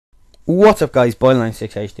What's up guys,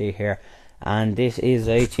 Boyle96HD here, and this is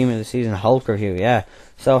a Team of the Season Hulk review, yeah.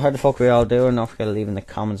 So how the fuck we all doing? Don't forget to leave in the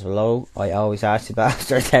comments below. I always ask you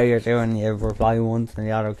bastards how you're doing, you reply once on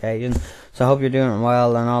the odd occasion. So I hope you're doing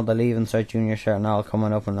well, and all the Leaving Cert Junior shirt and all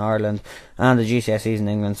coming up in Ireland, and the GCSEs in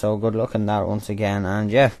England, so good luck in that once again.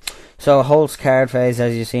 And yeah, so Holt's card phase,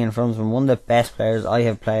 as you see in front of him, one of the best players I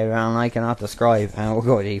have played around, and I cannot describe how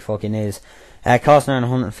good he fucking is. Costing around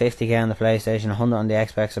 150k on the PlayStation, 100 on the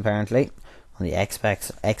Xbox apparently. On the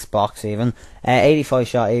Xbox even. 85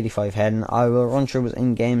 shot, 85 heading. I will run through his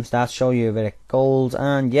in-game stats, show you a bit of goals,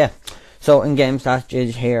 and yeah. So in-game stats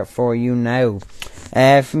is here for you now.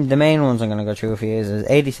 From the main ones I'm going to go through for you is his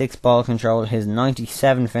 86 ball control, his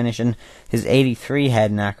 97 finishing, his 83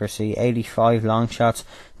 heading accuracy, 85 long shots,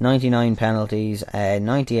 99 penalties,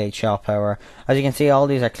 98 shot power. As you can see, all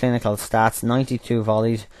these are clinical stats, 92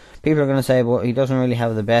 volleys. People are going to say, but he doesn't really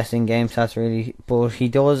have the best in-game stats really, but he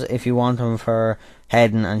does if you want him for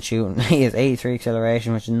heading and shooting. He has 83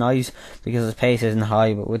 acceleration, which is nice because his pace isn't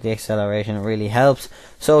high, but with the acceleration it really helps.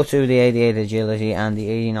 So too the 88 agility and the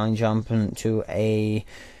 89 jumping to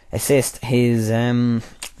assist his 85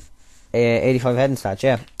 heading stats,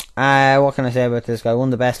 yeah. What can I say about this guy? One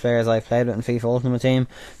of the best players I've played with in FIFA Ultimate Team.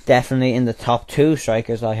 Definitely in the top 2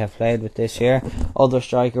 strikers I have played with this year. Other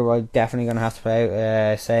striker I'm definitely going to have to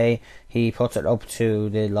play, say he puts it up to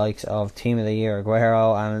the likes of Team of the Year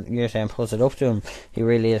Aguero, and you're saying puts it up to him. He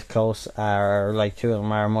really is close, like two of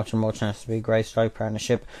them are much and much, and it's to be a great strike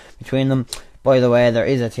partnership between them. By the way, there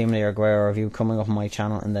is a Team of the Year Aguero review coming up on my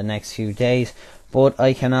channel in the next few days, but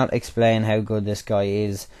I cannot explain how good this guy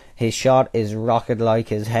is. His shot is rocket-like,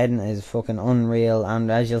 his heading is fucking unreal,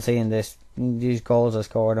 and as you'll see in this, these goals I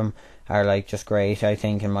scored him are like just great, I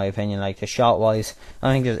think, in my opinion. Like the shot-wise, I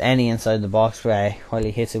don't think there's any inside the box while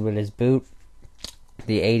he hits it with his boot.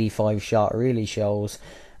 The 85 shot really shows,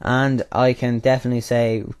 and I can definitely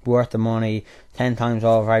say worth the money, 10 times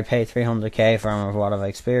over. I'd pay 300k for him of what I've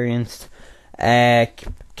experienced.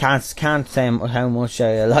 Can't say how much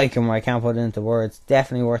I like him, or I can't put it into words.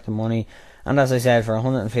 Definitely worth the money. And as I said, for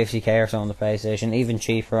 150k or so on the PlayStation, even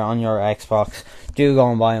cheaper on your Xbox, do go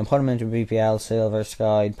and buy him. Put him into BPL Silver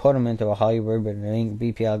Sky, put him into a hybrid with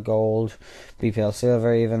BPL Gold, BPL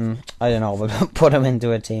Silver even, I don't know, but put him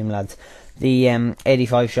into a team, lads. The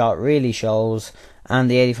 85 shot really shows, and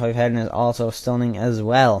the 85 heading is also stunning as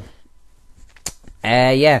well.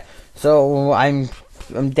 Yeah, so I'm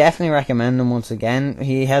definitely recommending him once again.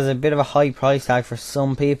 He has a bit of a high price tag for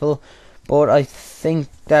some people, but I think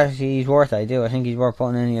that he's worth it. I do. I think he's worth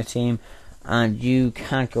putting in your team, and you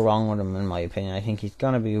can't go wrong with him, in my opinion. I think he's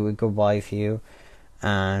going to be a good buy for you,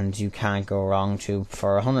 and you can't go wrong too.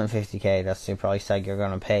 For 150k, that's the price tag you're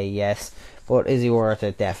going to pay, yes. But is he worth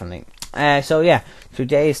it? Definitely. So yeah,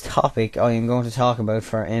 today's topic I am going to talk about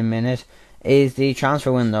for a minute is the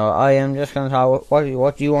transfer window. I am just going to talk what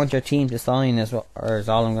do you want your is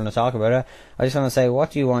all I'm going to talk about it. I just want to say,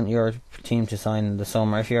 what do you want your team to sign in the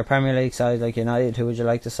summer? If you're a Premier League side like United, who would you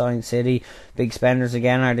like to sign? City, big spenders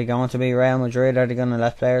again. Are they going to be Real Madrid? Are they going to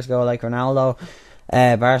let players go like Ronaldo?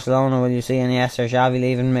 Barcelona, will you see any or Xavi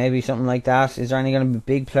leaving? Maybe something like that. Is there any going to be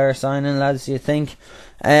big player signing, lads, do you think?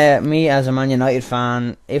 Me as a Man United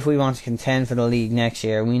fan, if we want to contend for the league next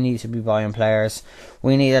year, we need to be buying players.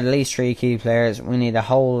 We need at least 3 key players. We need a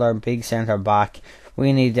whole or big centre back.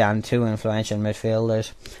 We need 2 influential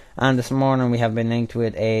midfielders. And this morning we have been linked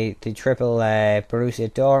with the triple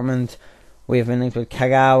Borussia Dortmund. We have been linked with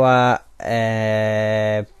Kagawa,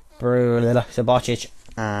 Sabocic,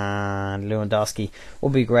 and Lewandowski.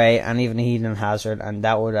 Would be great, and even Eden Hazard, and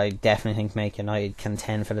that would, I definitely think, make United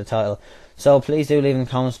contend for the title. So please do leave in the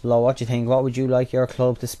comments below what you think. What would you like your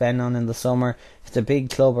club to spend on in the summer? If it's a big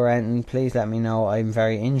club or anything, please let me know. I'm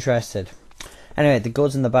very interested. Anyway, the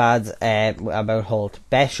goods and the bads about Holt.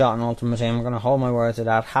 Best shot in Ultimate Team. I'm going to hold my words to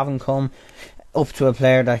that. Haven't come up to a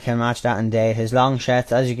player that can match that in date. His long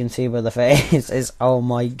shots, as you can see by the face, is, oh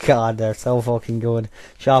my god, they're so fucking good.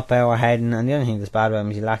 Shot power, heading, and the only thing that's bad about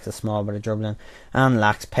him is he lacks a small bit of dribbling and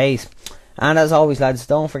lacks pace. And as always, lads,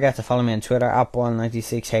 don't forget to follow me on Twitter at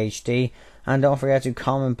Boyle96HD, and don't forget to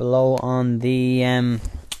comment below on the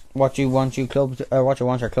what you want your club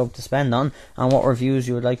to spend on, and what reviews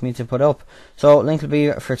you would like me to put up. So link will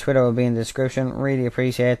be for Twitter will be in the description. Really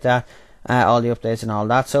appreciate that. All the updates and all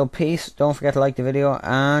that. So peace. Don't forget to like the video,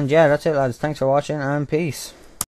 and yeah, that's it, lads. Thanks for watching, and peace.